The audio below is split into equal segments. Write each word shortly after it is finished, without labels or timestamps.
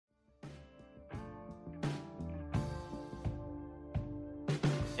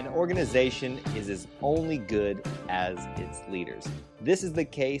organization is as only good as its leaders. This is the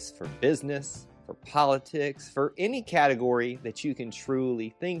case for business, for politics, for any category that you can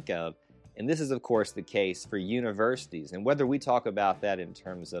truly think of. And this is, of course, the case for universities. And whether we talk about that in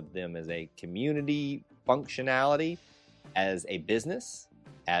terms of them as a community functionality, as a business,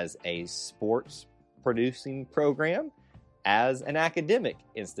 as a sports producing program, as an academic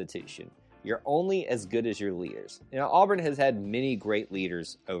institution, you're only as good as your leaders. Auburn has had many great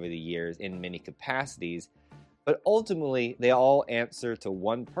leaders over the years in many capacities, but ultimately they all answer to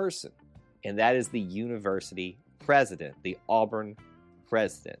one person, and that is the university president, the Auburn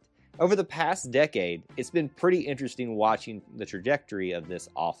president. Over the past decade, it's been pretty interesting watching the trajectory of this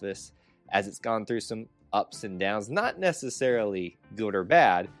office as it's gone through some ups and downs, not necessarily good or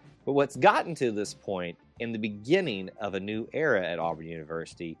bad, but what's gotten to this point in the beginning of a new era at Auburn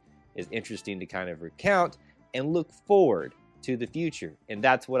University is interesting to kind of recount and look forward to the future. And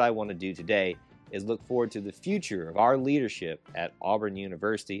that's what I want to do today, is look forward to the future of our leadership at Auburn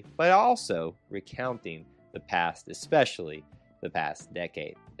University, but also recounting the past, especially the past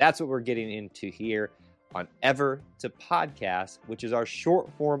decade. That's what we're getting into here on Ever to Podcast, which is our short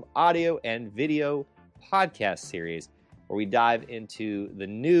form audio and video podcast series where we dive into the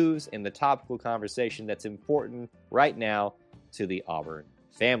news and the topical conversation that's important right now to the Auburn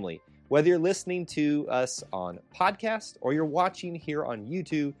family. Whether you're listening to us on podcast or you're watching here on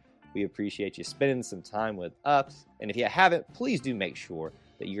YouTube, we appreciate you spending some time with us. And if you haven't, please do make sure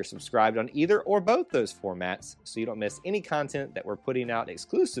that you're subscribed on either or both those formats so you don't miss any content that we're putting out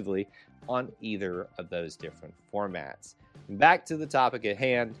exclusively on either of those different formats. Back to the topic at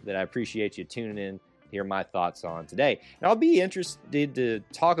hand that I appreciate you tuning in to hear my thoughts on today. And I'll be interested to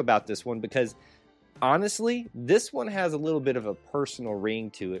talk about this one because honestly, this one has a little bit of a personal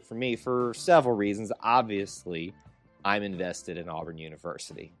ring to it for me for several reasons. Obviously, I'm invested in Auburn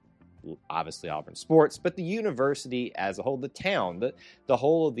University. Obviously, Auburn sports, but the university as a whole, the town, the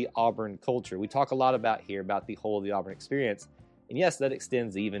whole of the Auburn culture. We talk a lot about here about the whole of the Auburn experience. And yes, that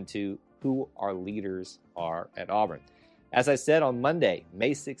extends even to who our leaders are at Auburn. As I said on Monday,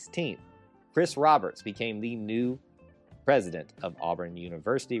 May 16th, Chris Roberts became the new president of Auburn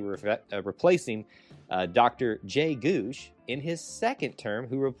University, replacing Dr. Jay Goosh in his second term,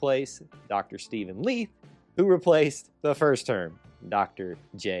 who replaced Dr. Stephen Leith, who replaced the first term, Dr.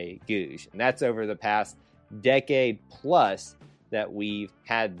 Jay Goosh. And that's over the past decade plus that we've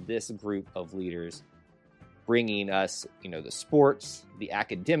had this group of leaders bringing us, the sports, the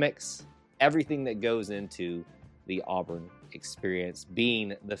academics, everything that goes into the Auburn experience,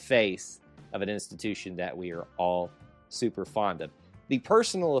 being the face of an institution that we are all super fond of. The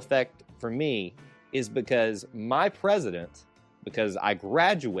personal effect for me is because my president, because I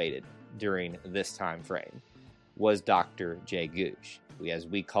graduated during this time frame, was Dr. Jay Goosh. As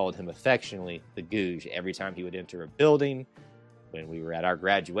we called him affectionately, the Goosh. Every time he would enter a building, when we were at our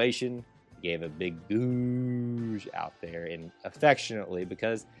graduation, he gave a big Goosh out there, and affectionately,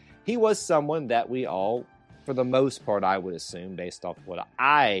 because he was someone that we all, for the most part, I would assume, based off what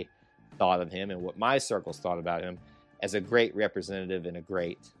I thought of him and what my circles thought about him, as a great representative and a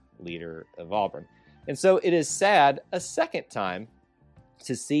great leader of Auburn. And so it is sad a second time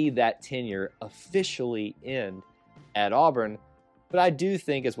to see that tenure officially end at Auburn, but I do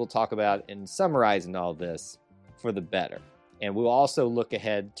think, as we'll talk about in summarizing all this, for the better. And we'll also look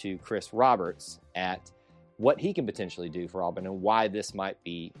ahead to Chris Roberts at what he can potentially do for Auburn and why this might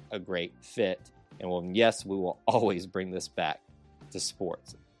be a great fit. And yes, we will always bring this back to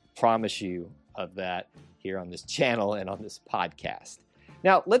sports. Promise you of that here on this channel and on this podcast.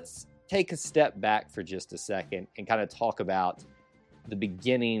 Now, let's take a step back for just a second and kind of talk about the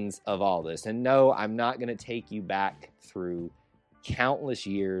beginnings of all this. And no, I'm not going to take you back through countless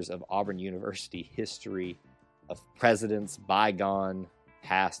years of Auburn University history, of presidents, bygone,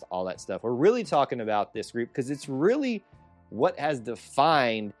 past, all that stuff. We're really talking about this group because it's really what has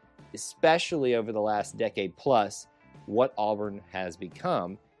defined, especially over the last decade plus, what Auburn has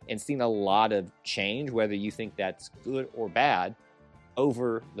become, and seen a lot of change, whether you think that's good or bad,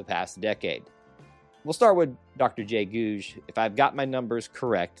 over the past decade. We'll start with Dr. Jay Goosh. If I've got my numbers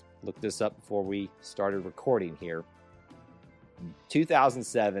correct, look this up before we started recording here.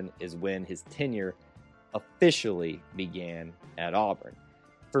 2007 is when his tenure officially began at Auburn.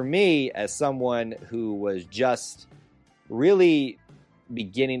 For me, as someone who was just really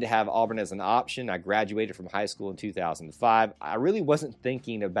beginning to have Auburn as an option, I graduated from high school in 2005. I really wasn't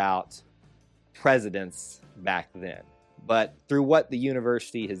thinking about presidents back then. But through what the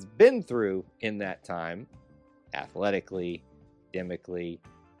university has been through in that time, athletically, academically,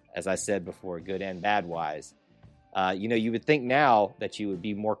 as I said before, good and bad wise, You would think now that you would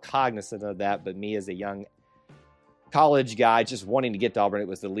be more cognizant of that, but me as a young college guy just wanting to get to Auburn, it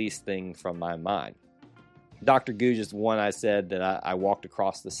was the least thing from my mind. Dr. Gouge is the one I said that I walked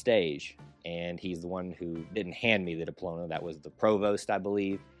across the stage, and he's the one who didn't hand me the diploma. That was the provost, I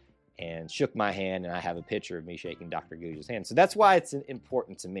believe, and shook my hand, and I have a picture of me shaking Dr. Gouge's hand. So that's why it's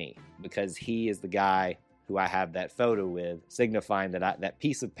important to me, because he is the guy who I have that photo with, signifying that that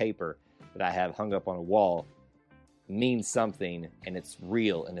piece of paper that I have hung up on a wall means something, and it's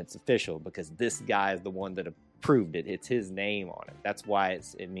real, and it's official, because this guy is the one that approved it. It's his name on it. That's why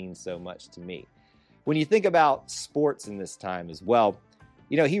it means so much to me. When you think about sports in this time as well,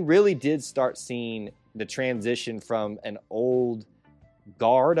 he really did start seeing the transition from an old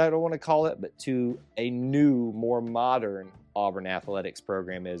guard, I don't want to call it, but to a new, more modern Auburn athletics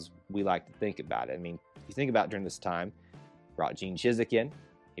program as we like to think about it. I mean, if you think about during this time, brought Gene Chizik in,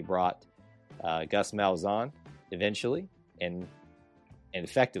 he brought Gus Malzahn eventually, and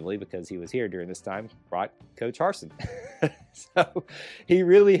effectively, because he was here during this time, brought Coach Harsin. So he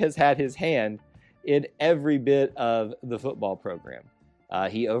really has had his hand in every bit of the football program.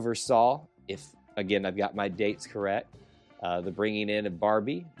 He oversaw, if, again, I've got my dates correct, the bringing in of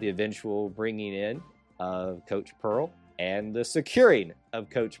Barbie, the eventual bringing in of Coach Pearl, and the securing of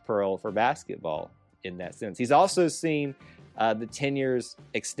Coach Pearl for basketball in that sense. He's also seen the tenures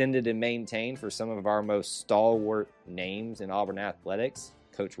extended and maintained for some of our most stalwart names in Auburn athletics.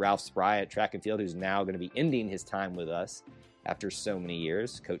 Coach Ralph Spry at track and field, who's now going to be ending his time with us after so many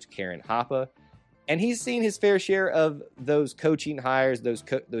years. Coach Karen Hoppe. And he's seen his fair share of those coaching hires, those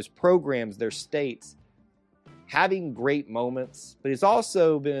programs, their states, having great moments. But he's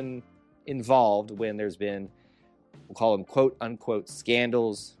also been involved when there's been, we'll call them quote-unquote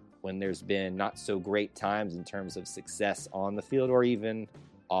scandals, when there's been not so great times in terms of success on the field or even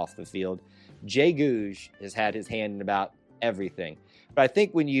off the field. Jay Gouge has had his hand in about everything. But I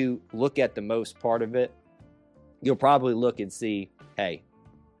think when you look at the most part of it, you'll probably look and see, hey,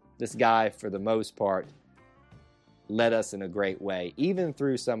 this guy, for the most part, led us in a great way, even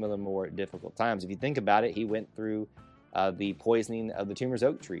through some of the more difficult times. If you think about it, he went through the poisoning of the Toomer's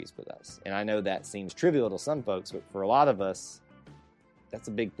oak trees with us. And I know that seems trivial to some folks, but for a lot of us, that's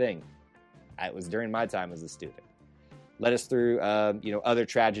a big thing. It was during my time as a student. Led us through, other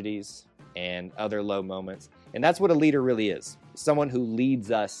tragedies and other low moments. And that's what a leader really is. Someone who leads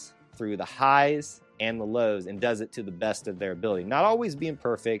us through the highs and the lows and does it to the best of their ability. Not always being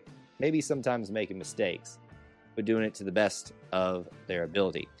perfect, maybe sometimes making mistakes, but doing it to the best of their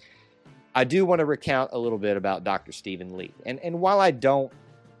ability. I do want to recount a little bit about Dr. Stephen Leath. And while I don't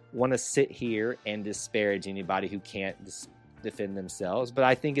want to sit here and disparage anybody who can't defend themselves, but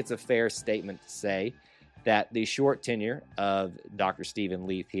I think it's a fair statement to say that the short tenure of Dr. Stephen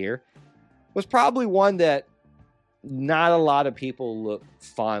Leath here was probably one that not a lot of people look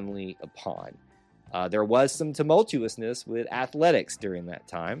fondly upon. There was some tumultuousness with athletics during that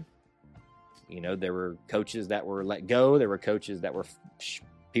time. There were coaches that were let go. There were coaches that were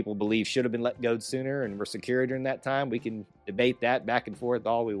people believe should have been let go sooner and were secure during that time. We can debate that back and forth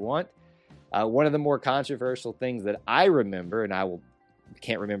all we want. One of the more controversial things that I remember, and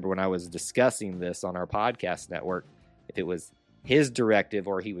can't remember when I was discussing this on our podcast network, if it was his directive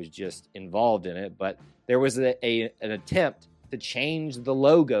or he was just involved in it, but there was an attempt to change the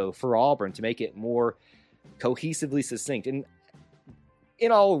logo for Auburn to make it more cohesively succinct. And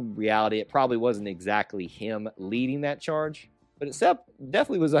in all reality, it probably wasn't exactly him leading that charge, but it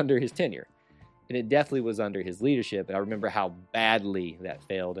definitely was under his tenure. And it definitely was under his leadership. And I remember how badly that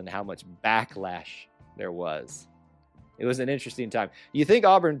failed and how much backlash there was. It was an interesting time. You think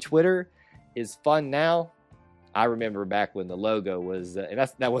Auburn Twitter is fun now? I remember back when the logo was, and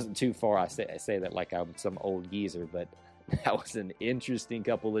that wasn't too far. I say that like I'm some old geezer, but that was an interesting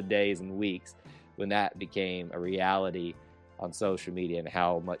couple of days and weeks when that became a reality on social media and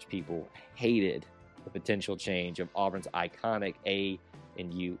how much people hated the potential change of Auburn's iconic A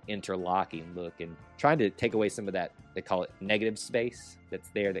and U interlocking look and trying to take away some of that, they call it negative space that's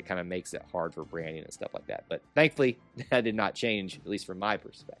there that kind of makes it hard for branding and stuff like that. But thankfully, that did not change, at least from my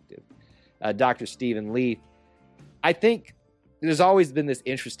perspective. Dr. Stephen Leath, I think there's always been this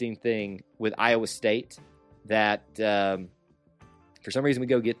interesting thing with Iowa State that for some reason we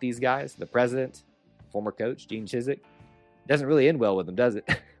go get these guys, the president, former coach, Gene Chizik, doesn't really end well with them, does it?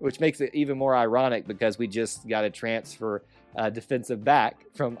 Which makes it even more ironic because we just got a transfer defensive back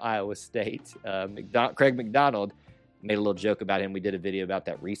from Iowa State. Craig McDonald, made a little joke about him. We did a video about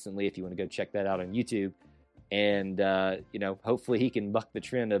that recently if you want to go check that out on YouTube. And, hopefully he can buck the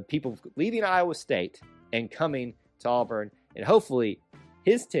trend of people leaving Iowa State and coming to Auburn. And hopefully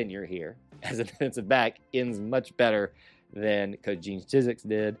his tenure here as a defensive back ends much better than Coach Gene Chiswick's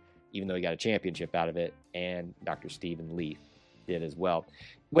did, even though he got a championship out of it, and Dr. Stephen Leaf did as well.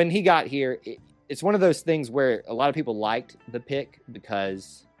 When he got here, it's one of those things where a lot of people liked the pick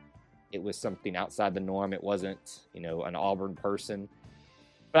because it was something outside the norm. It wasn't, an Auburn person.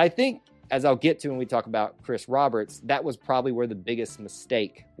 But I think, as I'll get to when we talk about Chris Roberts, that was probably where the biggest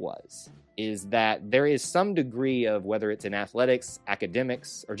mistake was, is that there is some degree of, whether it's in athletics,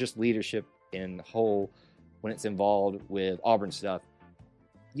 academics, or just leadership in whole, when it's involved with Auburn stuff,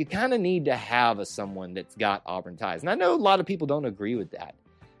 you kind of need to have someone that's got Auburn ties. And I know a lot of people don't agree with that.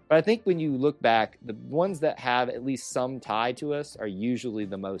 But I think when you look back, the ones that have at least some tie to us are usually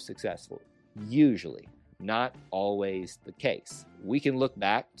the most successful. Usually. Not always the case. We can look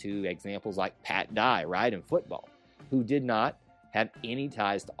back to examples like Pat Dye, right, in football, who did not have any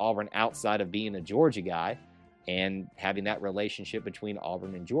ties to Auburn outside of being a Georgia guy and having that relationship between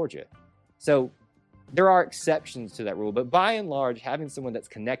Auburn and Georgia. So there are exceptions to that rule, but by and large, having someone that's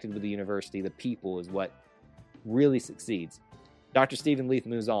connected with the university, the people, is what really succeeds. Dr. Stephen Leaf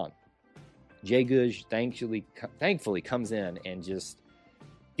moves on. Jay Gush thankfully comes in and just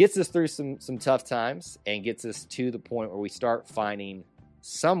gets us through some tough times and gets us to the point where we start finding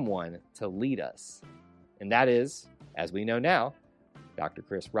someone to lead us. And that is, as we know now, Dr.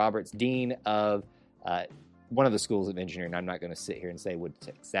 Chris Roberts, dean of one of the schools of engineering. I'm not going to sit here and say what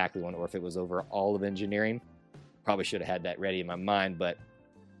exactly one, or if it was over all of engineering. Probably should have had that ready in my mind, but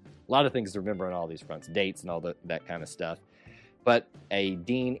a lot of things to remember on all these fronts, dates and all that kind of stuff. But a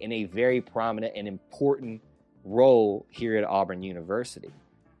dean in a very prominent and important role here at Auburn University.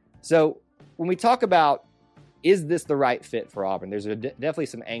 So when we talk about, is this the right fit for Auburn, there's definitely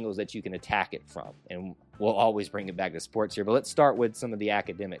some angles that you can attack it from. And we'll always bring it back to sports here, but let's start with some of the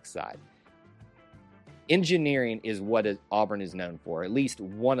academic side. Engineering is what Auburn is known for, at least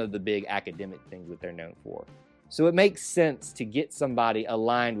one of the big academic things that they're known for. So it makes sense to get somebody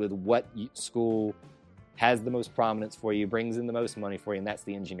aligned with what school has the most prominence for you, brings in the most money for you, and that's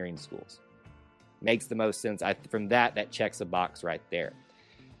the engineering schools. Makes the most sense. From that checks a box right there.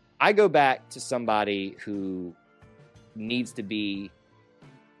 I go back to somebody who needs to be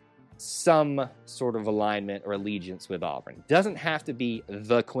some sort of alignment or allegiance with Auburn. Doesn't have to be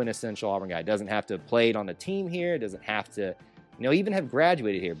the quintessential Auburn guy. Doesn't have to have played on a team here. Doesn't have to, even have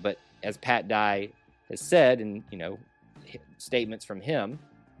graduated here. But as Pat Dye has said, and statements from him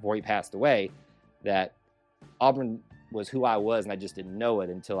before he passed away, that Auburn was who I was, and I just didn't know it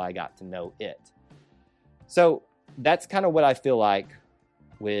until I got to know it. So that's kind of what I feel like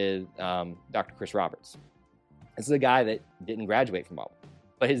with Dr. Chris Roberts. This is a guy that didn't graduate from Auburn,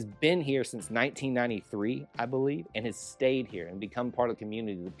 but has been here since 1993, I believe, and has stayed here and become part of the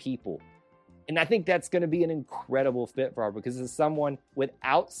community, the people. And I think that's going to be an incredible fit for Auburn because it's someone with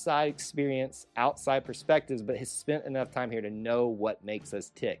outside experience, outside perspectives, but has spent enough time here to know what makes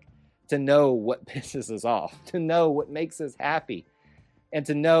us tick, to know what pisses us off, to know what makes us happy, and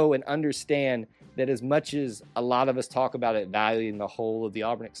to know and understand that as much as a lot of us talk about it valuing the whole of the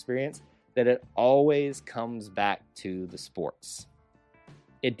Auburn experience, that it always comes back to the sports.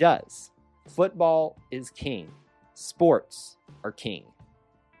 It does. Football is king. Sports are king.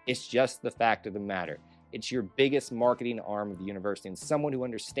 It's just the fact of the matter. It's your biggest marketing arm of the university, and someone who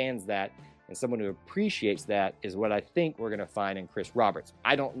understands that and someone who appreciates that is what I think we're going to find in Chris Roberts.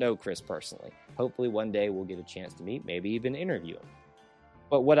 I don't know Chris personally. Hopefully one day we'll get a chance to meet, maybe even interview him.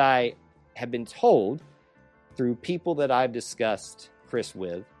 But what I have been told through people that I've discussed Chris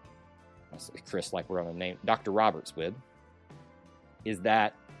with, I say Chris like we're on a name, Dr. Roberts with, is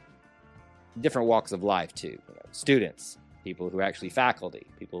that different walks of life too. Students, people who are actually faculty,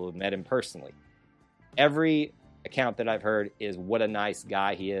 people who have met him personally. Every account that I've heard is what a nice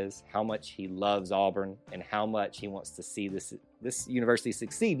guy he is, how much he loves Auburn, and how much he wants to see this university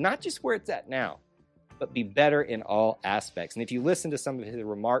succeed, not just where it's at now, but be better in all aspects. And if you listen to some of his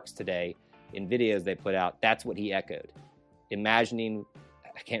remarks today in videos they put out, that's what he echoed. Imagining,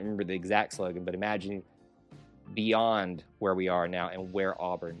 I can't remember the exact slogan, but imagining beyond where we are now and where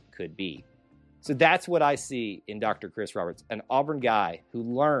Auburn could be. So that's what I see in Dr. Chris Roberts, an Auburn guy who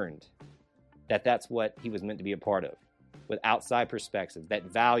learned that that's what he was meant to be a part of, with outside perspective, that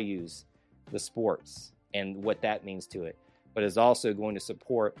values the sports and what that means to it, but is also going to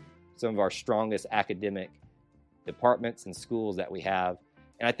support some of our strongest academic departments and schools that we have.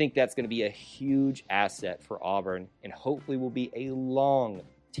 And I think that's going to be a huge asset for Auburn and hopefully will be a long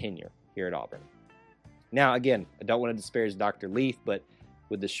tenure here at Auburn. Now, again, I don't want to disparage Dr. Leaf, but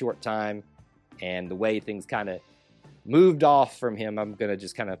with the short time and the way things kind of moved off from him, I'm going to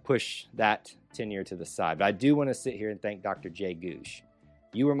just kind of push that tenure to the side. But I do want to sit here and thank Dr. Jay Gush.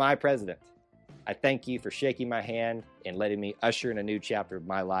 You were my president, I thank you for shaking my hand and letting me usher in a new chapter of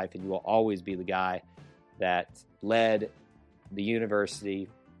my life, and you will always be the guy that led the university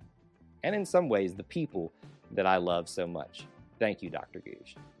and in some ways the people that I love so much. Thank you, Dr.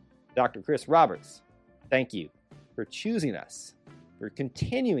 Gooch. Dr. Chris Roberts, thank you for choosing us, for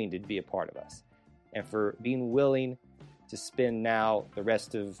continuing to be a part of us, and for being willing to spend now the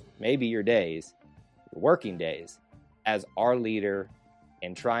rest of maybe your days, your working days, as our leader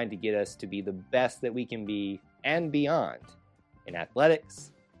and trying to get us to be the best that we can be and beyond in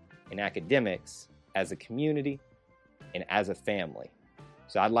athletics, in academics, as a community, and as a family.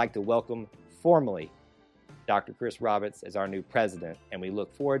 So I'd like to welcome formally Dr. Chris Roberts as our new president, and we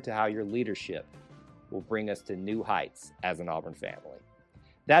look forward to how your leadership will bring us to new heights as an Auburn family.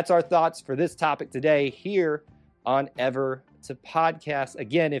 That's our thoughts for this topic today here on Ever to Podcast.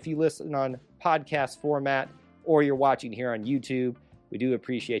 Again, if you listen on podcast format or you're watching here on YouTube, we do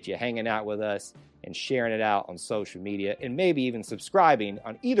appreciate you hanging out with us and sharing it out on social media and maybe even subscribing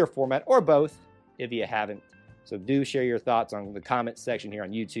on either format or both if you haven't. So do share your thoughts on the comments section here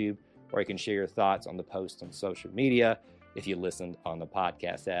on YouTube, or you can share your thoughts on the post on social media if you listened on the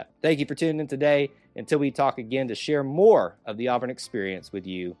podcast app. Thank you for tuning in today. Until we talk again to share more of the Auburn experience with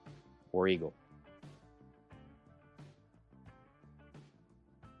you, War Eagle.